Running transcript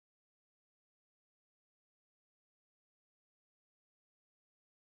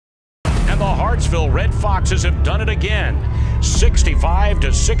the Hartsville Red Foxes have done it again.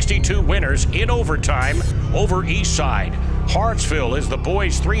 65-62 winners in overtime over Eastside. Hartsville is the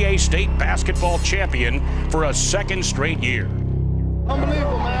boys 3A state basketball champion for a second straight year.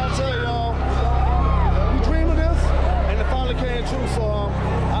 Unbelievable, man. I tell y'all, we dreamed of this, and it finally came true. So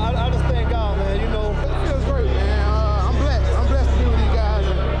I just thank God, man. You know, it feels great, man. I'm blessed. I'm blessed to be with these guys,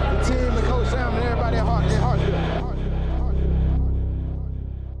 and the team, the coach Sam, and everybody at Hartsville.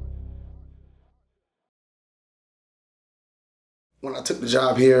 When I took the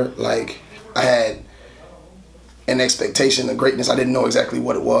job here, like, I had an expectation of greatness. I didn't know exactly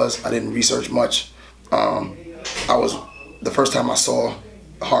what it was. I didn't research much. The first time I saw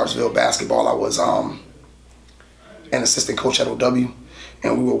Hartsville basketball, I was an assistant coach at OW,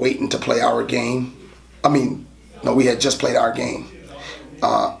 and we were waiting to play our game. No, we had just played our game.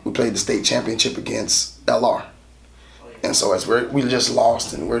 We played the state championship against LR. And so as we just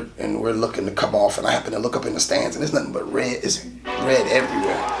lost, and we're looking to come off, and I happen to look up in the stands, and there's nothing but red. It's red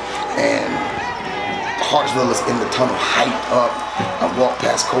everywhere. And Hartsville is in the tunnel, hyped up. I walked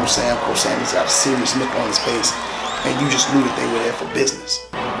past Coach Sam. Coach Sam has got a serious look on his face, and you just knew that they were there for business.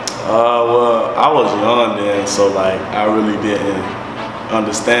 Well, I was young then, so like I really didn't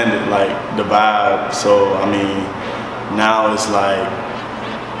understand it, like the vibe. So I mean, now it's like,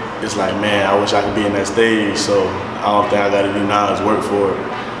 man, I wish I could be in that stage. So all thing I got to do now is work for it.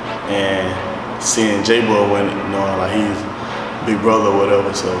 And seeing J-Boy win it, you know, like he's big brother or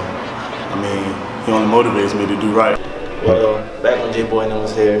whatever. So I mean, he only motivates me to do right. Well, back when J-Boy and them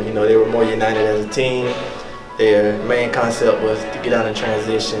was here, you know, they were more united as a team. Their main concept was to get out in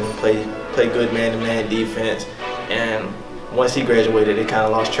transition, play good man-to-man defense. And once he graduated, they kind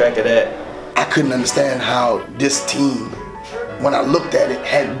of lost track of that. I couldn't understand how this team, when I looked at it,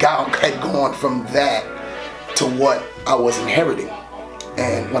 had gone from that to what I was inheriting.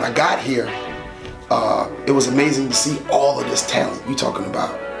 And when I got here, it was amazing to see all of this talent. You talking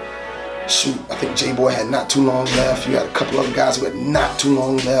about, shoot, I think J-Boy had not too long left. You had a couple other guys who had not too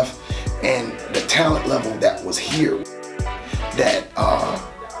long left. And the talent level that was here, that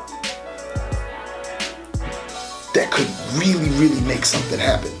could really, really make something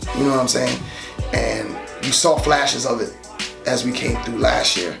happen. You know what I'm saying? And you saw flashes of it as we came through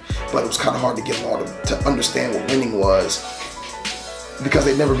last year, but it was kind of hard to get them all to understand what winning was because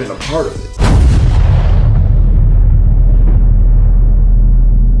they'd never been a part of it.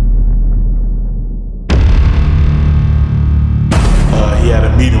 He had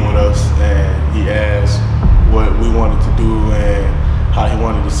a meeting with us, and he asked what we wanted to do and how he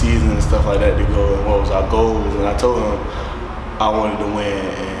wanted the season and stuff like that to go, and what was our goals. And I told him I wanted to win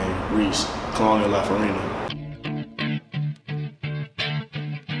and reach Colonial Life Arena.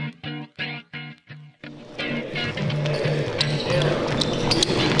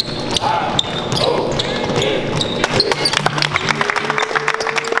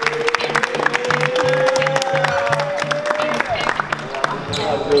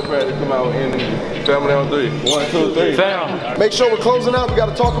 Come out in family on three. 1, 2, 3. Fam. Make sure we're closing out. We got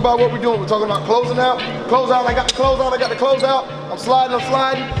to talk about what we're doing. We're talking about closing out. Close out. I got the close out. I got the close out. I'm sliding.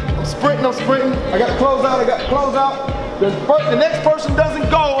 I'm sprinting. I got the close out. I got the close out. The next person doesn't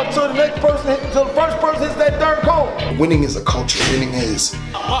go until the first person hits that third cone. Winning is a culture. Winning is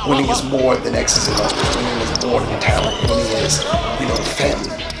more than X's and O's. Winning is more than talent. Winning is,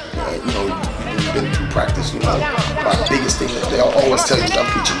 family. You've been through practice, my biggest thing that they'll always tell you is I'm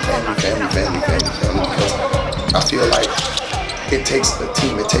preaching family, because I feel like it takes a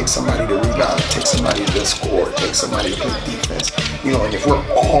team, it takes somebody to rebound, it takes somebody to score, it takes somebody to play defense, and if we're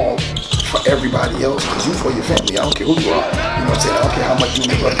all for everybody else, because you for your family, I don't care who you are, you know what I'm saying, I don't care how much you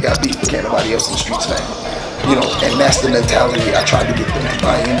and your brother got beat, can't nobody else in the streets now, and that's the mentality I tried to get them to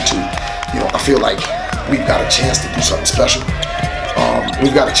buy into. I feel like we've got a chance to do something special.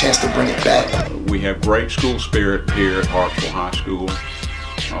 We've got a chance to bring it back. We have great school spirit here at Hartsville High School,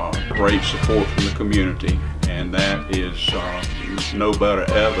 great support from the community, and that is no better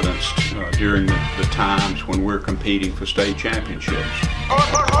evidenced during the times when we're competing for state championships.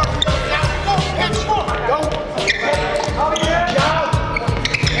 Let's go.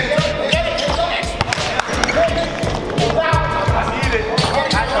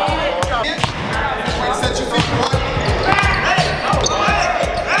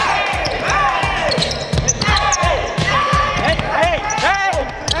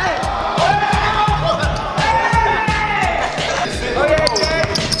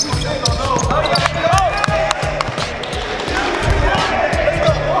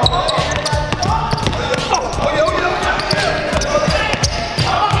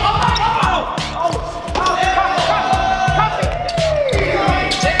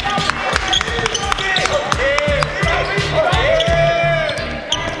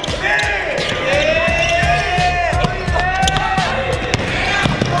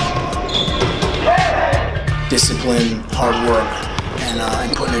 discipline, hard work,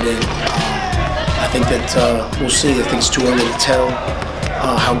 and putting it in. I think that we'll see. I think it's too early to tell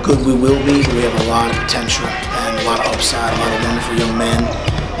how good we will be, but we have a lot of potential and a lot of upside, a lot of wonderful young men,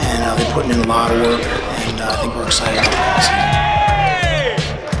 and they're putting in a lot of work, and I think we're excited about this. Hey!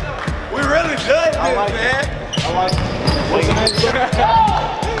 We really good, man.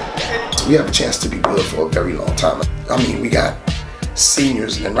 We have a chance to be good for a very long time. I mean, we got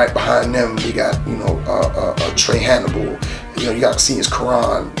seniors, and then right behind them, we got, you know, Trey Hannibal. You know, you got seniors,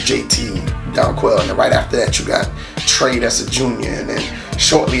 Karan, JT, Donquell, and then right after that, you got Trey, that's a junior, and then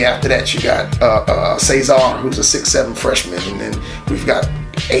shortly after that, you got Cesar, who's a 6'7" freshman, and then we've got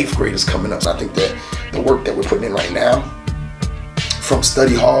 8th graders coming up. So I think that the work that we're putting in right now, from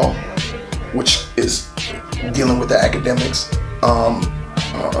study hall, which is dealing with the academics,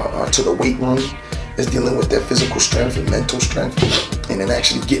 to the weight room, is dealing with their physical strength and mental strength, and then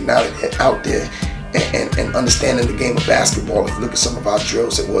actually getting out there and understanding the game of basketball. If you look at some of our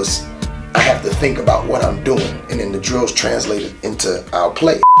drills, it was, I have to think about what I'm doing, and then the drills translated into our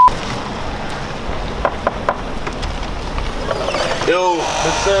play. Yo,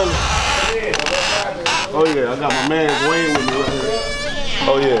 Mr. Oh yeah, I got my man Wayne with me right here.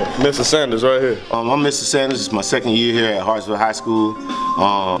 Oh yeah, Mr. Sanders right here. I'm Mr. Sanders. It's my 2nd year here at Hartsville High School.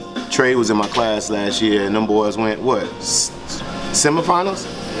 Trey was in my class last year, and them boys went, what, semifinals?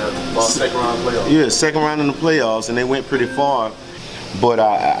 Yeah, second round playoffs. Yeah, 2nd round in the playoffs, and they went pretty far. But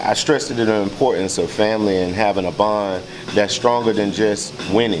I stressed the importance of family and having a bond that's stronger than just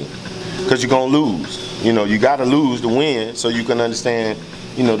winning, because you're gonna lose. You know, you gotta lose to win so you can understand,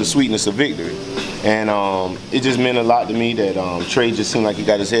 you know, the sweetness of victory. And it just meant a lot to me that Trey just seemed like he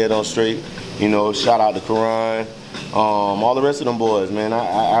got his head on straight. You know, shout out to Karan, all the rest of them boys, man.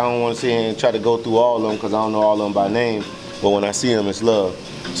 I don't want to sit here and try to go through all of them because I don't know all of them by name, but when I see them, it's love.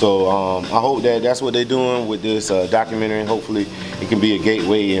 So I hope that that's what they're doing with this documentary. Hopefully it can be a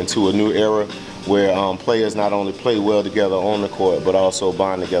gateway into a new era where players not only play well together on the court, but also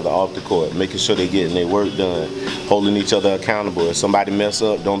bond together off the court, making sure they're getting their work done, holding each other accountable. If somebody mess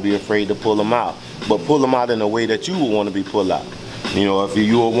up, don't be afraid to pull them out, but pull them out in a way that you would want to be pulled out. You know, if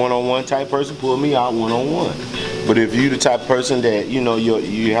you're a one-on-one type person, pull me out one-on-one. But if you're the type of person that, you know,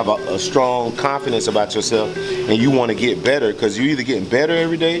 you have a strong confidence about yourself and you want to get better, because you're either getting better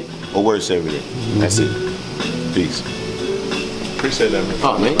every day or worse every day. That's it. Peace. Appreciate that, man.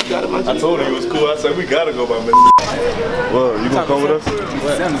 Oh, man, you got it, man. I told you it was cool. I said, we gotta go by Mr. Well, you gonna come with us?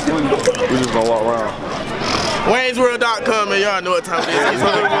 We just gonna walk around. WaynesWorld.com, man. Y'all know what time it is.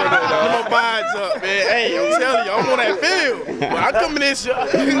 I'm gonna buy it up, man. Hey, I'm telling you, I'm on that field. Well, I'm coming in, shot.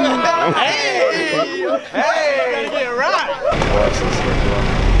 Hey! Hey! Get right.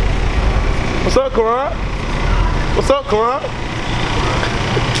 What's up, Karan? What's up, Karan?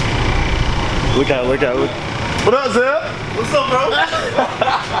 Look out. What up, Zeb? What's up, bro?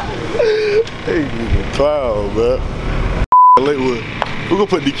 Hey, you a clown, man. Lakewood. We're gonna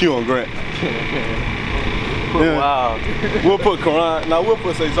put DQ on Grant. Yeah. Wow. We'll put Karan. Now we'll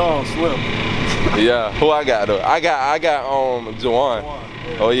put Cesar on Slim. Yeah, who I got though? I got Juwan.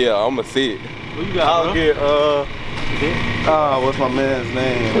 Oh yeah, I'ma see it. Who you got? I'll get what's my man's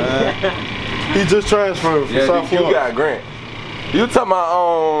name, man? He just transferred from South Florida. You got Grant. You talking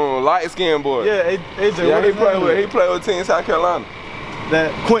about light skinned boy? Yeah, AJ. Yeah, he played with Team South Carolina.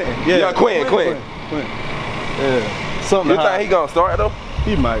 That Quentin. Yeah, Quentin. Yeah. Something. You think he gonna start though?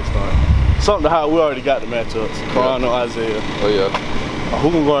 He might start. Something to how we already got the matchups. Karan or Isaiah. Oh yeah.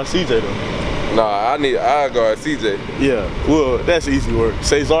 Who gonna guard CJ though? Nah, I guard CJ. Yeah. Well, that's easy work.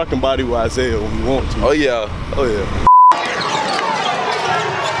 Cesar can body with Isaiah when we want to. Oh yeah. Oh yeah.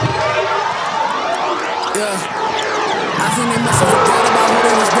 I think they must have forgot about who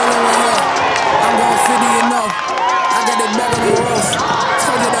they was dealing with here. I'm going 50 and no. I got that back on the roast.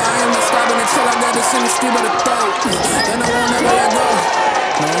 Told you that I ain't been stopping until I got this in the street by the throat. And I won't never let go.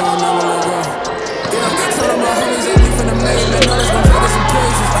 No, I won't never let go. Yeah, told them my homies that we finna make it. Man, know that's gonna take us some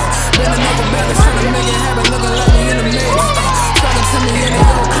places. Bending over backwards trying to make it happen, looking like we in the mix. Talking to me in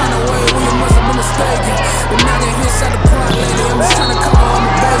all kind of way, well, you must have been mistaken. But now they hits out the part lately, I'm just trying to cover all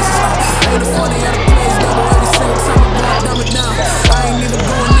my bases. Ain't it funny how the plays double every single time I block dumb it down. I ain't even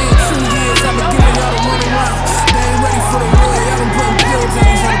going in 2 years, I've been giving y'all the run around. They ain't ready for the real, y'all been putting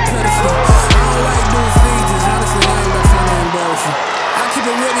buildings on the pedestal. I don't like doing features, honestly, I ain't got time to embarrass you. I keep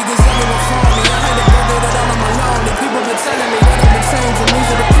it real because everyone for me. I had to go through that all on my own. The people been telling me that I've been changing. These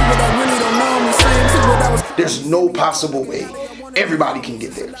are the people that really don't know me. Same people that was. There's no possible way everybody can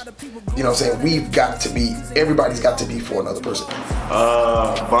get there. You know what I'm saying? Everybody's got to be for another person.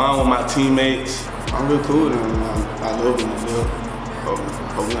 Bond with my teammates. I'm real cool with them. I love them. Hope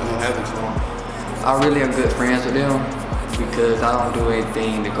nothing happens to them. I really am good friends with them because I don't do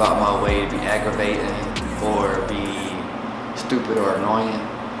anything to go out my way to be aggravating or be stupid or annoying.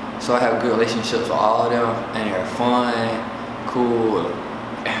 So I have good relationships with all of them, and they're fun, cool,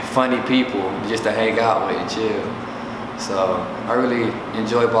 funny people just to hang out with and chill. So I really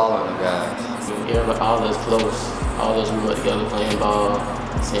enjoy balling with them guys. Yeah, but all of us close. All of us grew up together playing ball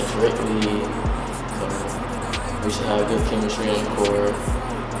since Rick Lee. So we should have good chemistry on the court.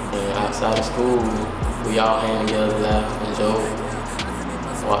 And outside of school, we all hang together, laugh, enjoy,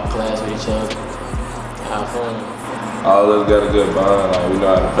 walk class with each other, have fun. All of us got a good bond, like we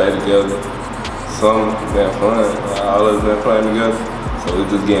know how to play together. Some been fun, like all of us been playing together. So we're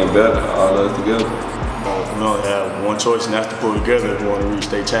just getting better, all of us together. We only have one choice, and that's to pull together if we want to reach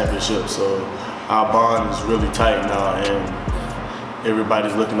state championship. So our bond is really tight now, and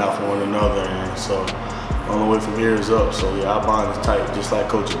everybody's looking out for one another. And so the only way from here is up. So yeah, our bond is tight, just like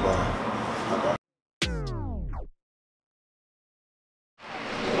coach's bond.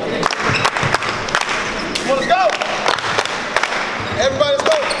 Let's go. Everybody, let's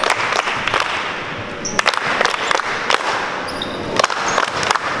go.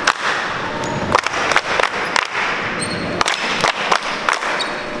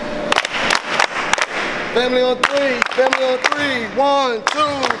 Family on three. Family on three. 1, 2,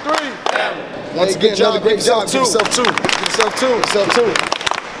 3. Family. Once again, another great job. Give yourself two. Give yourself two. Give yourself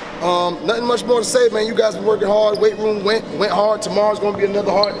two. Nothing much more to say, man. You guys been working hard. Weight room went hard. Tomorrow's gonna be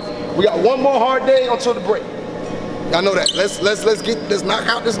another hard. We got one more hard day until the break. I know that. Let's knock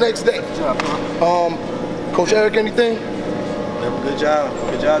out this next day. Good job, Coach Eric, anything? Good job.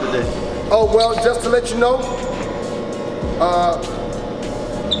 Good job today. Oh well, just to let you know.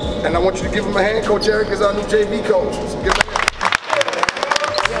 And I want you to give him a hand. Coach Eric is our new JV coach. So give him a hand.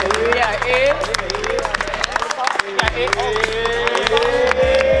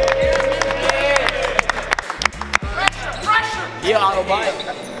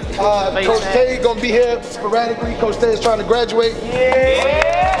 Coach Tay gonna be here sporadically. Coach Tay is trying to graduate.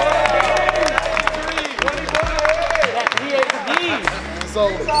 So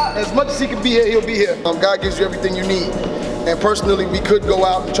as much as he can be here, he'll be here. God gives you everything you need. And personally, we could go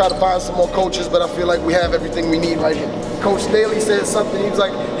out and try to find some more coaches, but I feel like we have everything we need right here. Coach Staley said something. He was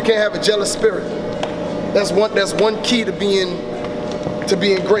like, "You can't have a jealous spirit." That's one key to being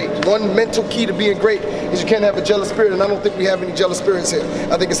great. One mental key to being great is you can't have a jealous spirit, and I don't think we have any jealous spirits here.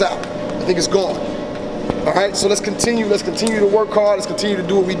 I think it's out. I think it's gone. All right, so let's continue. Let's continue to work hard. Let's continue to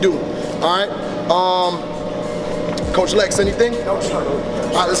do what we do. All right. Coach Lex, anything? No, sir.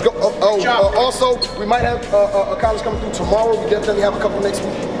 All right, let's go. Also, we might have a college coming through tomorrow. We definitely have a couple next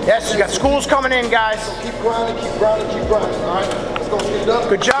week. Yes, you got schools coming in, guys. So keep grinding, keep grinding, keep grinding. All right, let's go get it up.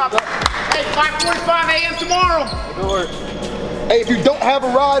 Good job. Hey, 5:45 a.m. tomorrow. Good work. Hey, if you don't have a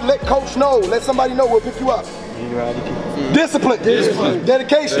ride, let Coach know. Let somebody know. We'll pick you up. Discipline.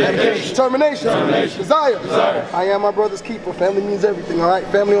 Dedication. Determination. Desire. I am my brother's keeper. Family means everything. All right.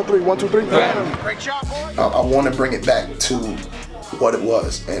 Family on three. 1, 2, 3. Family. Great job, boys. I want to bring it back to what it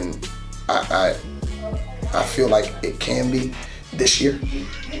was, and I feel like it can be this year.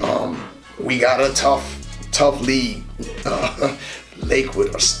 We got a tough league.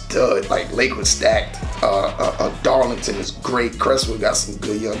 Lakewood are stud, like Lakewood stacked. Darlington is great. Crestwood got some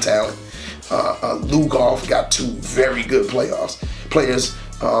good young talent. Lugoff got 2 very good players.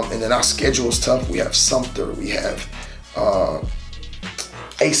 And then our schedule is tough. We have Sumter, we have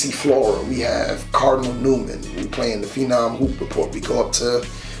AC Flora, we have Cardinal Newman. We play in the Phenom Hoop Report. We go up to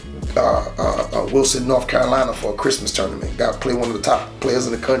Wilson, North Carolina for a Christmas tournament. Got to play one of the top players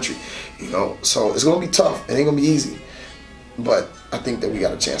in the country. You know, so it's gonna be tough. It ain't gonna be easy. But I think that we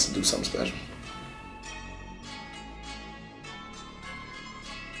got a chance to do something special.